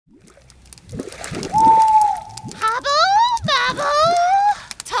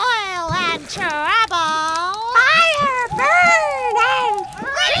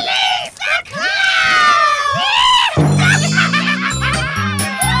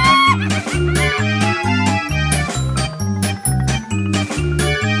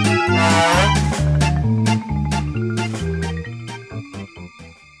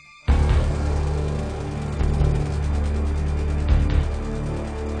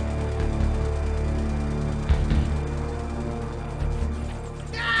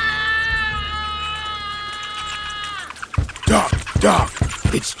Doc,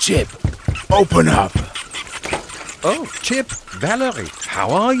 it's Chip. Open up. Oh, Chip, Valerie, how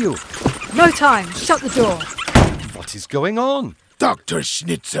are you? No time. Shut the door. What is going on? Dr.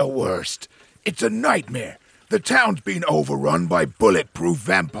 Schnitzelwurst. It's a nightmare. The town's been overrun by bulletproof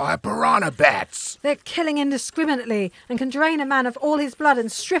vampire piranha bats. They're killing indiscriminately and can drain a man of all his blood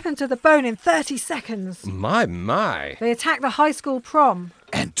and strip him to the bone in 30 seconds. My. They attacked the high school prom.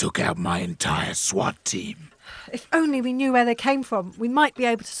 And took out my entire SWAT team. If only we knew where they came from, we might be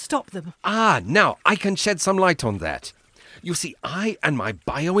able to stop them. Now I can shed some light on that. You see, I and my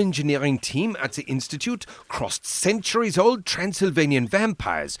bioengineering team at the Institute crossed centuries-old Transylvanian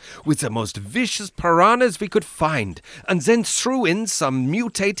vampires with the most vicious piranhas we could find, and then threw in some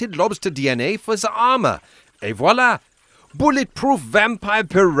mutated lobster DNA for the armor. Et voila! Bulletproof vampire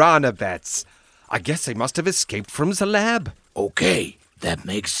piranha bats. I guess they must have escaped from the lab. Okay, that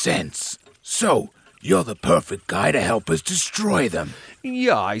makes sense. So, you're the perfect guy to help us destroy them.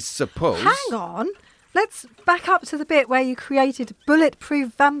 Yeah, I suppose. Hang on. Let's back up to the bit where you created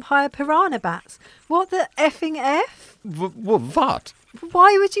bulletproof vampire piranha bats. What the effing F? What?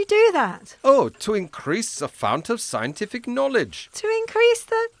 Why would you do that? Oh, to increase the fount of scientific knowledge. To increase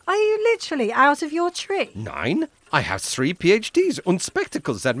the... Are you literally out of your tree? 9? I have 3 PhDs and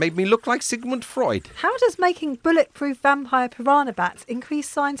spectacles that made me look like Sigmund Freud. How does making bulletproof vampire piranha bats increase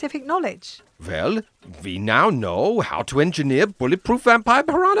scientific knowledge? Well, we now know how to engineer bulletproof vampire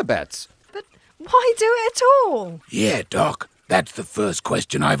piranha bats. But why do it at all? Yeah, Doc, that's the first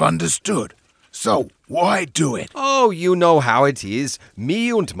question I've understood. So, why do it? Oh, you know how it is. Me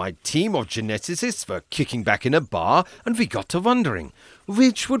and my team of geneticists were kicking back in a bar, and we got to wondering,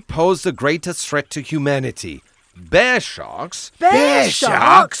 which would pose the greatest threat to humanity? Bear sharks? Bear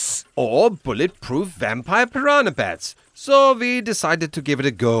sharks? Or bulletproof vampire piranha bats? So we decided to give it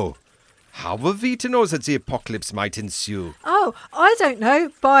a go. How were we to know that the apocalypse might ensue? Oh, I don't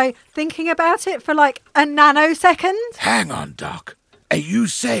know. By thinking about it for like a nanosecond? Hang on, Doc. Are you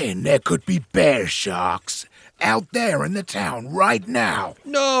saying there could be bear sharks out there in the town right now?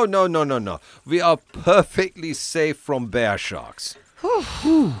 No. We are perfectly safe from bear sharks.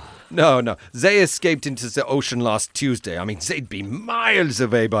 No. They escaped into the ocean last Tuesday. I mean, they'd be miles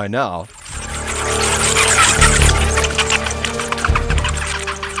away by now.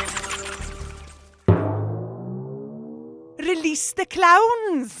 Release the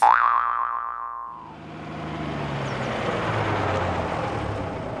clowns!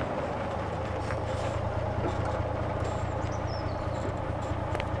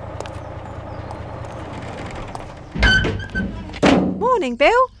 Morning,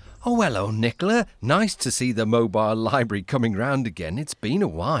 Bill. Oh, hello, Nicola. Nice to see the mobile library coming round again. It's been a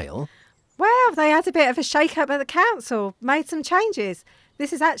while. Well, they had a bit of a shake-up at the council, made some changes.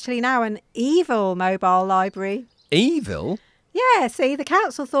 This is actually now an evil mobile library. Evil? Yeah, see, the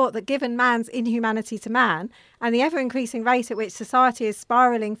council thought that given man's inhumanity to man and the ever-increasing rate at which society is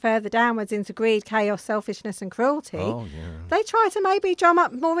spiralling further downwards into greed, chaos, selfishness and cruelty, they try to maybe drum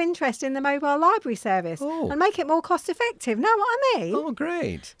up more interest in the mobile library service and make it more cost-effective. Know what I mean? Oh,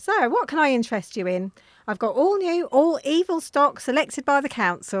 great. So, what can I interest you in? I've got all new, all evil stock selected by the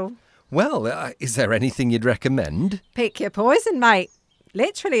council. Well, is there anything you'd recommend? Pick your poison, mate.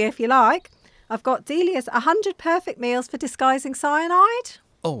 Literally, if you like. I've got Delia's 100 perfect meals for disguising cyanide.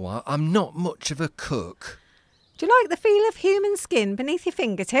 Oh, I'm not much of a cook. Do you like the feel of human skin beneath your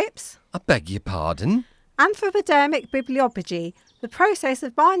fingertips? I beg your pardon? Anthropodermic bibliophagy, the process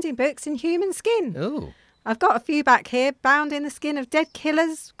of binding books in human skin. Oh. I've got a few back here, bound in the skin of dead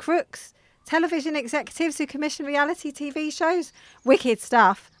killers, crooks, television executives who commission reality TV shows. Wicked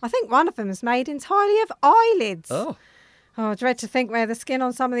stuff. I think one of them's made entirely of eyelids. Oh. Oh, I dread to think where the skin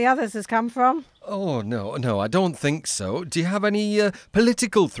on some of the others has come from. Oh, no, I don't think so. Do you have any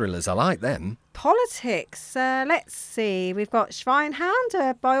political thrillers? I like them. Politics. Let's see. We've got Schweinhound,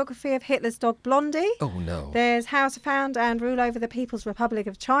 a biography of Hitler's dog Blondie. Oh, no. There's How to Found and Rule Over the People's Republic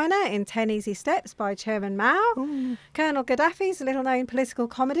of China in 10 Easy Steps by Chairman Mao. Ooh. Colonel Gaddafi's little-known political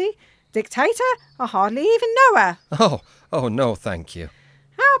comedy. Dictator? I hardly even know her. Oh, no, thank you.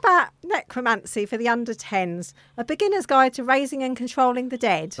 How about Necromancy for the under-10s, a beginner's guide to raising and controlling the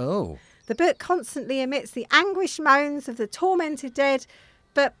dead? Oh. The book constantly emits the anguished moans of the tormented dead,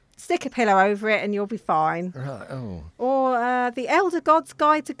 but stick a pillow over it and you'll be fine. Right, oh. Or The Elder God's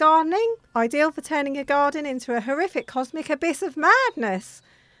Guide to Gardening, ideal for turning a garden into a horrific cosmic abyss of madness.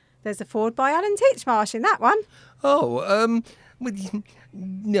 There's a foreword by Alan Titchmarsh in that one. Oh,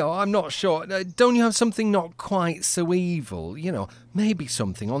 no, I'm not sure. Don't you have something not quite so evil? You know, maybe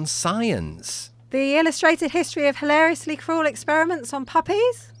something on science. The Illustrated History of Hilariously Cruel Experiments on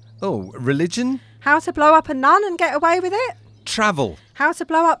Puppies. Oh, religion? How to Blow Up a Nun and Get Away with It. Travel. How to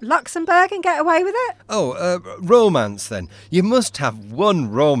blow up Luxembourg and get away with it? Oh, romance then. You must have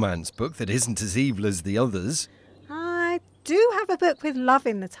one romance book that isn't as evil as the others. I do have a book with love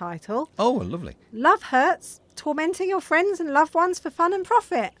in the title. Oh, lovely. Love hurts, tormenting your friends and loved ones for fun and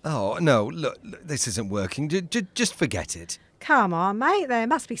profit. Oh, no, look, this isn't working. Just forget it. Come on, mate, there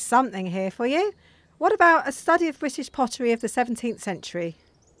must be something here for you. What about a study of British pottery of the 17th century?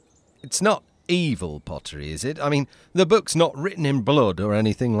 It's not evil pottery, is it? I mean, the book's not written in blood or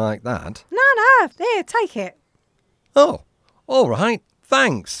anything like that. No, here, take it. Oh, all right,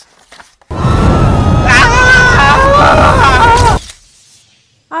 thanks.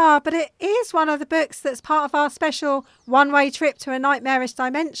 But it is one of the books that's part of our special one-way trip to a nightmarish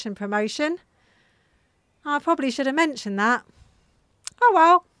dimension promotion. I probably should have mentioned that. Oh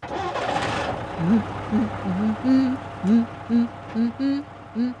well.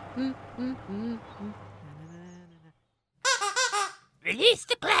 Release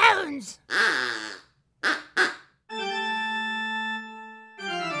the clowns!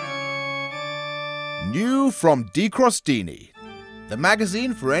 New from DeCrostini, the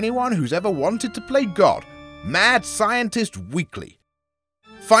magazine for anyone who's ever wanted to play God. Mad Scientist Weekly.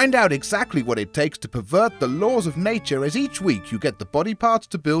 Find out exactly what it takes to pervert the laws of nature as each week you get the body parts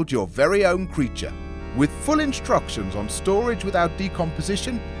to build your very own creature. With full instructions on storage without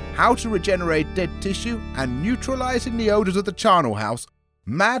decomposition, how to regenerate dead tissue, and neutralizing the odors of the charnel house,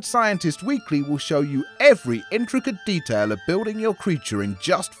 Mad Scientist Weekly will show you every intricate detail of building your creature in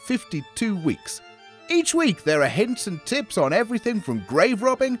just 52 weeks. Each week there are hints and tips on everything from grave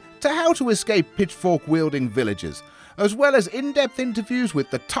robbing to how to escape pitchfork-wielding villagers, as well as in-depth interviews with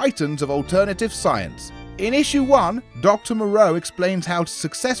the titans of alternative science. In issue 1, Dr. Moreau explains how to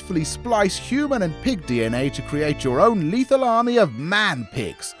successfully splice human and pig DNA to create your own lethal army of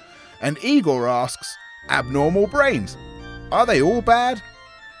man-pigs. And Igor asks, abnormal brains, are they all bad?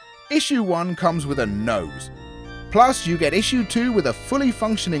 Issue 1 comes with a nose. Plus, you get issue 2 with a fully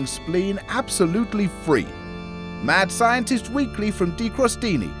functioning spleen absolutely free. Mad Scientist Weekly from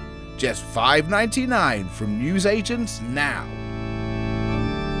DeCrostini. Just $5.99 from newsagents now.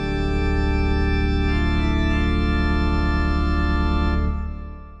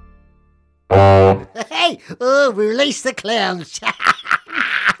 Hey! Oh, release the clowns!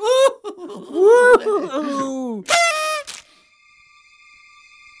 Woo!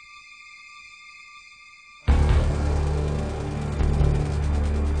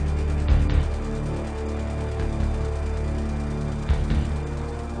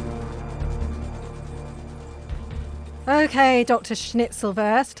 Okay, Dr.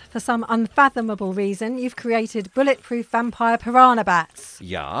 Schnitzelwurst, for some unfathomable reason, you've created bulletproof vampire piranha bats.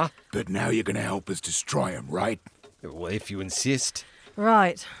 Yeah? But now you're going to help us destroy them, right? Well, if you insist.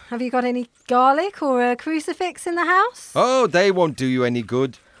 Right. Have you got any garlic or a crucifix in the house? Oh, they won't do you any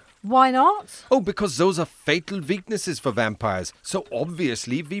good. Why not? Oh, because those are fatal weaknesses for vampires, so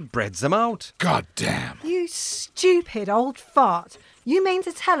obviously we bred them out. God damn. You stupid old fart. You mean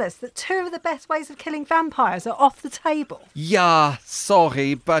to tell us that 2 of the best ways of killing vampires are off the table? Yeah,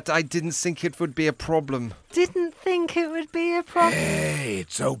 sorry, but I didn't think it would be a problem. Didn't think it would be a problem. Hey,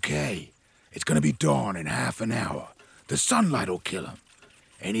 it's okay. It's going to be dawn in half an hour. The sunlight will kill them.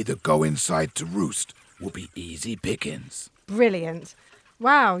 Any that go inside to roost will be easy pickings. Brilliant.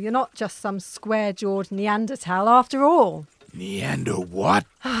 Wow, you're not just some square-jawed Neanderthal after all. Neander what?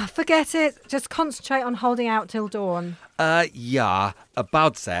 Forget it. Just concentrate on holding out till dawn. Yeah,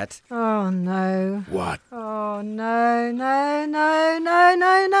 about that. Oh, no. What? Oh, no.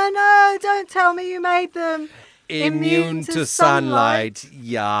 Don't tell me you made them. Immune to sunlight.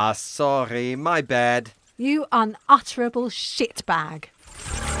 Yeah, sorry, my bad. You unutterable shitbag.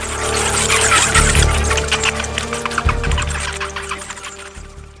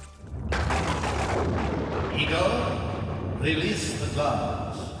 Igor, release the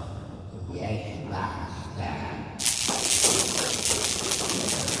clouds. Yes, master.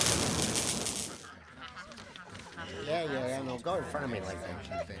 Yeah, no, go in front of me like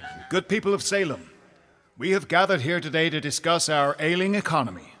that. Good people of Salem, we have gathered here today to discuss our ailing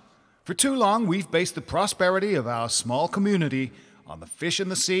economy. For too long, we've based the prosperity of our small community on the fish in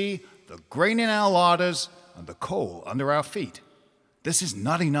the sea, the grain in our larders, and the coal under our feet. This is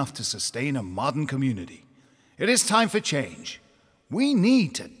not enough to sustain a modern community. It is time for change. We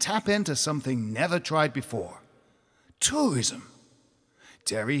need to tap into something never tried before. Tourism.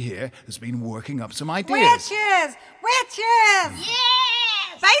 Terry here has been working up some ideas. Witches! Witches!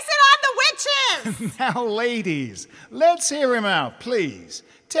 Yes! Base it on the witches! Now, ladies, let's hear him out, please.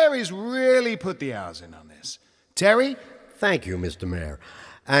 Terry's really put the hours in on this. Terry? Thank you, Mr. Mayor,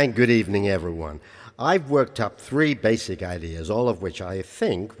 and good evening, everyone. I've worked up 3 basic ideas, all of which I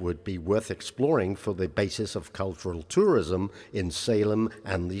think would be worth exploring for the basis of cultural tourism in Salem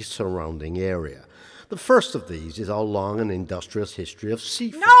and the surrounding area. The first of these is our long and industrious history of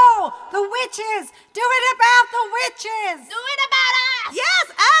seafood. No! The witches! Do it about the witches! Do it about us! Yes,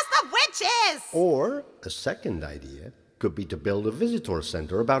 us the witches! Or a second idea could be to build a visitor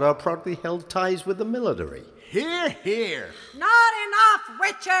center about our proudly held ties with the military. Hear, hear. Not enough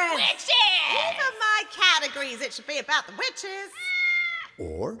witches! Witches! Even my categories, it should be about the witches.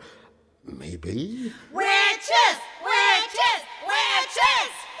 Or maybe... Witches! Witches!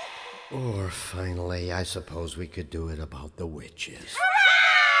 Witches! Or finally, I suppose we could do it about the witches.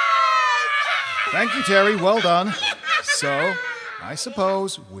 Thank you, Terry. Well done. So, I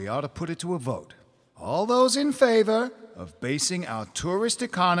suppose we ought to put it to a vote. All those in favor of basing our tourist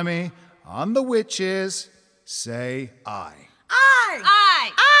economy on the witches, say aye. Aye!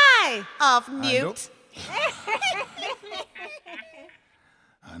 Aye! Aye! Of nope. Newt.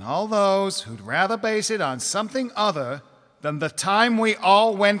 And all those who'd rather base it on something other than the time we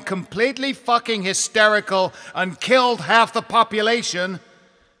all went completely fucking hysterical and killed half the population,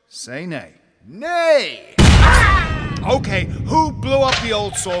 say nay. Nay! Okay, who blew up the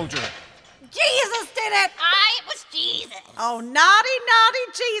old soldier? Jesus did it! It was Jesus. Oh, naughty, naughty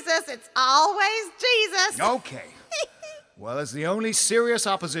Jesus. It's always Jesus. Okay. Well, as the only serious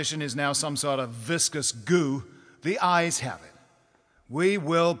opposition is now some sort of viscous goo, the ayes have it. We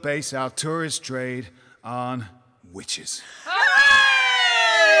will base our tourist trade on witches. Hooray!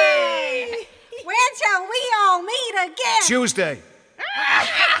 When shall we all meet again? Tuesday.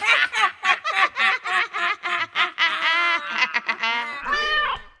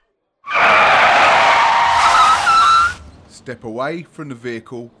 Step away from the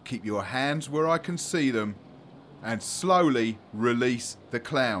vehicle, keep your hands where I can see them, and slowly release the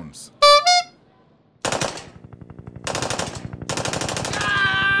clowns.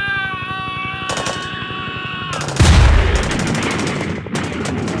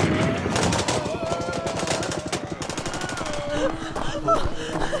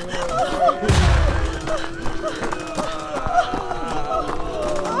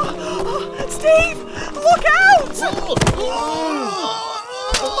 Steve, look out!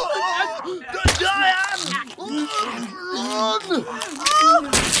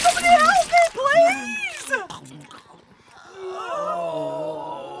 Somebody help me, please!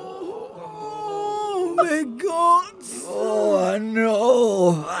 Oh, my God. Oh,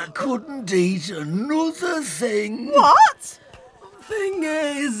 no. I couldn't eat another thing. What? Thing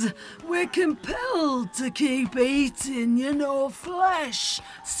is, we're compelled to keep eating, flesh,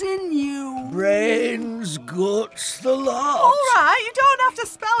 sinew, brains, guts, the lot. All right, you don't have to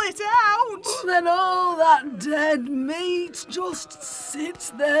spell it out. Then all that dead meat just sits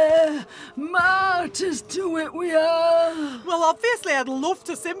there. Martyrs to it we are. Well, obviously I'd love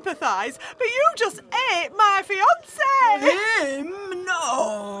to sympathise, but you just ate my fiancé. Him?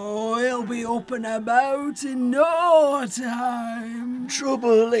 No, he'll be up and about in no time.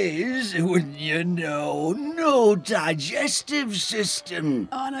 Trouble is, wouldn't you know, no digestive system.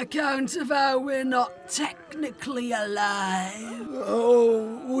 On account of how we're not technically alive.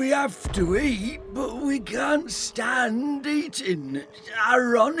 Oh, we have to eat, but we can't stand eating.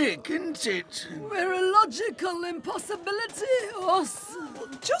 Ironic, isn't it? We're a logical impossibility, us.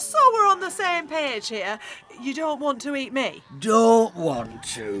 Just so we're on the same page here, you don't want to eat me? Don't want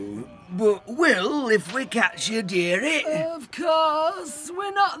to, but will if we catch you, dearie. Of course,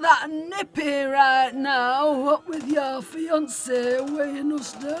 we're not that nippy right now, what with your fiancé weighing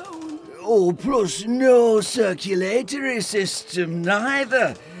us down. Oh, plus no circulatory system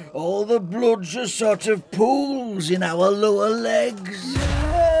neither. All the blood just sort of pools in our lower legs.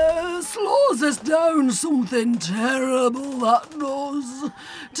 Yeah, slows us down something terrible, that does.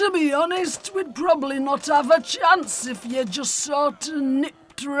 To be honest, we'd probably not have a chance if you just sort of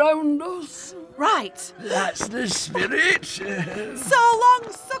nipped round us. Right. That's the spirit. So long,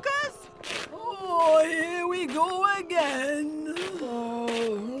 suckers. Oh, here we go again.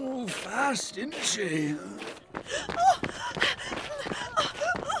 Oh, fast, isn't she?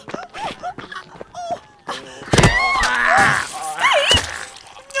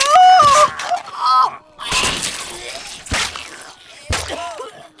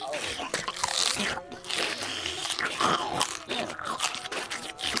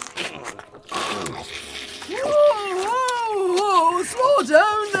 Slow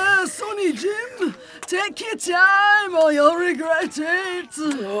down there, Sonny Jim. Take your time or you'll regret it.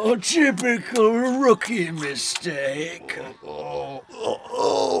 Oh, typical rookie mistake. Oh,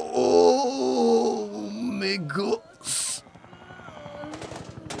 me guts.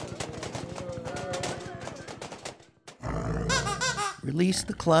 release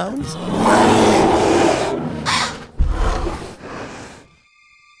the clowns?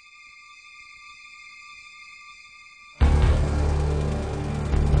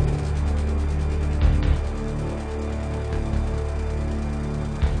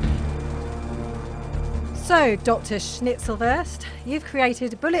 So, Dr. Schnitzelwurst, you've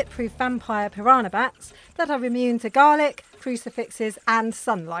created bulletproof vampire piranha bats that are immune to garlic, crucifixes and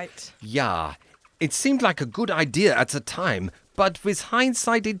sunlight. Yeah, it seemed like a good idea at the time, but with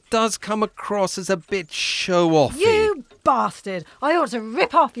hindsight it does come across as a bit show-offy. You bastard! I ought to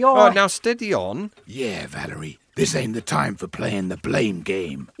rip off your... Oh, now steady on. Yeah, Valerie, this ain't the time for playing the blame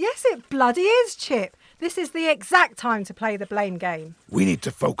game. Yes, it bloody is, Chip. This is the exact time to play the blame game. We need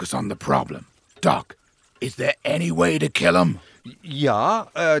to focus on the problem. Doc, is there any way to kill him? Yeah,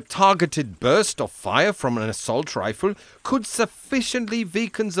 a targeted burst of fire from an assault rifle could sufficiently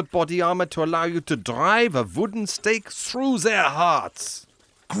weaken the body armor to allow you to drive a wooden stake through their hearts.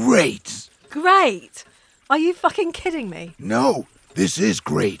 Great! Great! Are you fucking kidding me? No, this is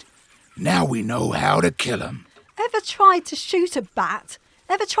great. Now we know how to kill him. Ever tried to shoot a bat?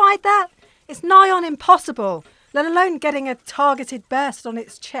 Ever tried that? It's nigh on impossible, let alone getting a targeted burst on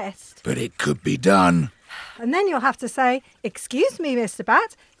its chest. But it could be done. And then you'll have to say, "Excuse me, Mr.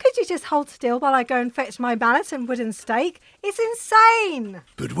 Bat, could you just hold still while I go and fetch my mallet and wooden stake?" It's insane!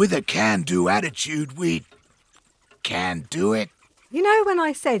 But with a can-do attitude, we can do it. You know when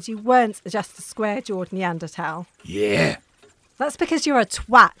I said you weren't just a square-jawed Neanderthal? Yeah. That's because you're a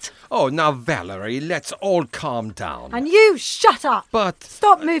twat. Oh, now, Valerie, let's all calm down. And you shut up! But...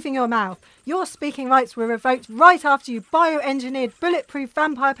 Stop moving your mouth. Your speaking rights were revoked right after you bioengineered bulletproof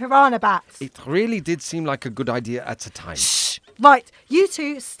vampire piranha bats. It really did seem like a good idea at the time. Shh! Right, you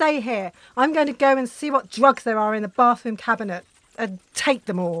two stay here. I'm going to go and see what drugs there are in the bathroom cabinet and take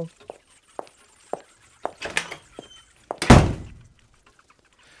them all.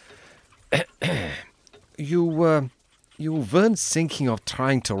 You weren't thinking of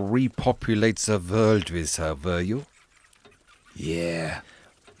trying to repopulate the world with her, were you? Yeah.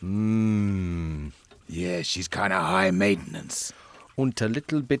 Yeah, she's kind of high maintenance. And a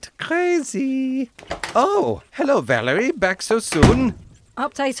little bit crazy. Oh, hello, Valerie. Back so soon?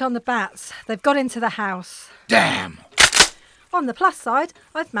 Update on the bats. They've got into the house. Damn! On the plus side,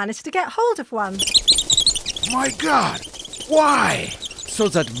 I've managed to get hold of one. My God! Why? So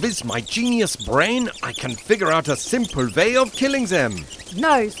that with my genius brain, I can figure out a simple way of killing them.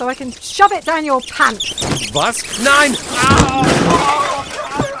 No, so I can shove it down your pants. Was? Nein!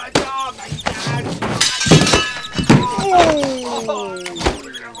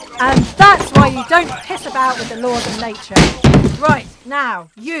 And that's why you don't piss about with the laws of nature. Right, now,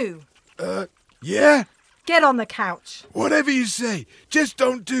 you. Yeah? Get on the couch. Whatever you say, just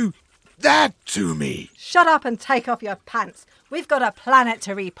don't do that to me. Shut up and take off your pants. We've got a planet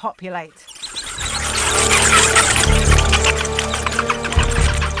to repopulate.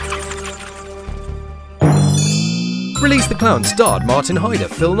 Release the Clown starred Martin Hyder,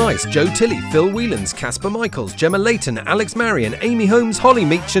 Phil Nice, Joe Tilley, Phil Whelans, Casper Michaels, Gemma Layton, Alex Marion, Amy Holmes, Holly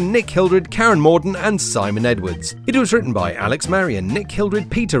Meachin, Nick Hildred, Karen Morden and Simon Edwards. It was written by Alex Marion, Nick Hildred,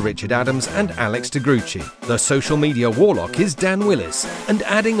 Peter Richard Adams and Alex DeGrucci. The social media warlock is Dan Willis, and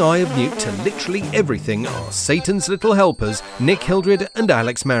adding Eye of Newt to literally everything are Satan's little helpers, Nick Hildred and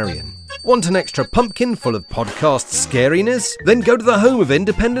Alex Marion. Want an extra pumpkin full of podcast scariness? Then go to the home of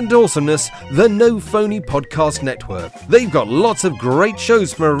independent awesomeness, the No Phony Podcast Network. They've got lots of great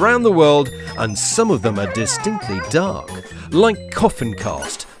shows from around the world, and some of them are distinctly dark. Like Coffin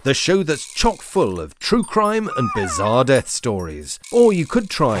Cast, the show that's chock full of true crime and bizarre death stories. Or you could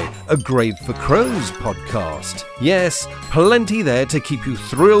try A Grave for Crows podcast. Yes, plenty there to keep you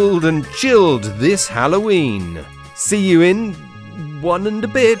thrilled and chilled this Halloween. See you in one and a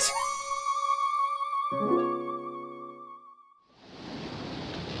bit.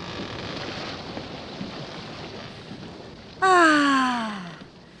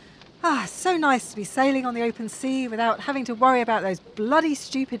 So nice to be sailing on the open sea without having to worry about those bloody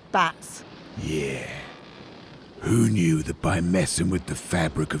stupid bats. Yeah. Who knew that by messing with the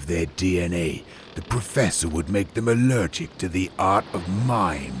fabric of their DNA, the professor would make them allergic to the art of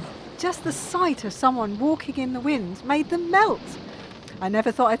mime? Just the sight of someone walking in the wind made them melt. I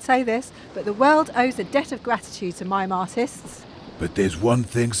never thought I'd say this, but the world owes a debt of gratitude to mime artists. But there's one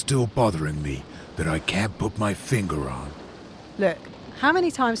thing still bothering me that I can't put my finger on. Look, how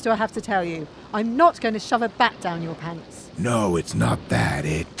many times do I have to tell you? I'm not going to shove a bat down your pants. No, it's not that.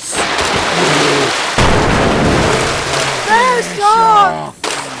 It's... Bear shots!